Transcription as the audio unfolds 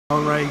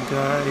Alright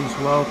guys,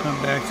 welcome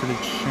back to the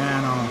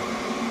channel.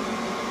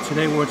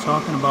 Today we're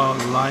talking about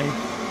Life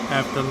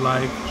After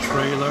Life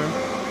trailer.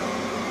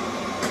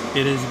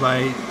 It is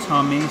by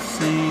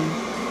Thomasin.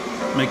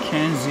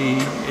 Mckenzie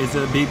is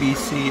a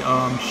BBC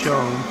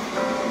show.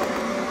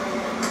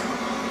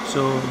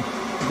 So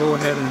go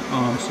ahead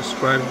and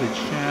subscribe to the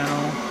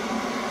channel.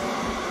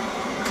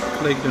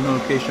 Click the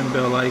notification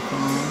bell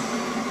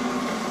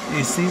icon.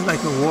 He seems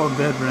like a war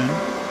veteran.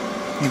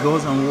 He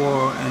goes on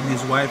war and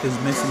his wife is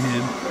missing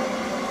him.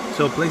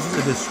 So places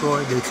are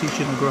destroyed. They're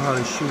teaching the girl how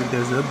to shoot.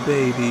 There's a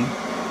baby.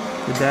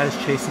 The dad is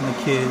chasing the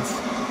kids.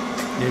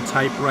 They're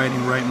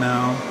typewriting right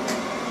now.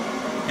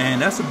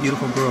 And that's a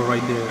beautiful girl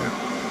right there.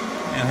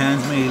 A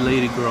handsmaid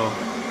lady girl.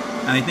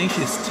 And I think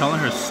she's telling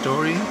her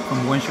story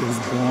from when she was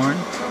born.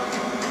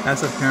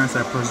 That's her parents,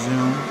 I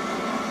presume.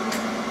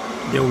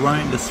 They're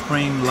running the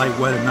spring light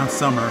weather, not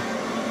summer.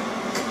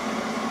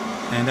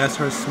 And that's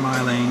her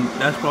smiling.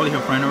 That's probably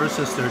her friend or her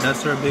sister.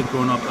 That's her big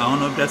grown up. I don't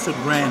know if that's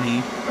her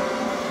granny.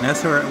 And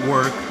that's her at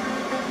work.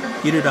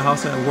 Either the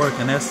house at work,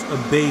 and that's a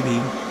baby.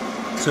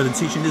 So they're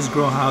teaching this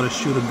girl how to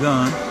shoot a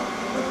gun.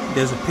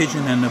 There's a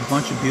pigeon and a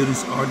bunch of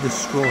buildings are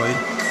destroyed.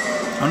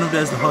 I don't know if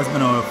that's the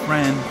husband or a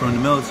friend from the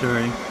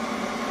military.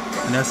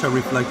 And that's her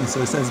reflecting.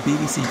 So it says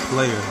BBC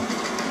player.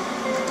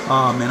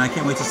 Oh man, I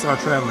can't wait to start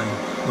traveling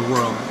the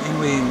world.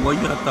 Anyway, what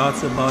are your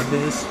thoughts about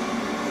this?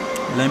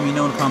 Let me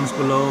know in the comments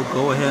below.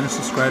 Go ahead and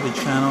subscribe to the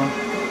channel.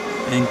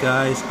 And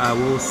guys, I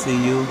will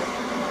see you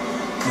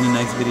in the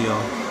next video.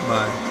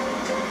 Bye.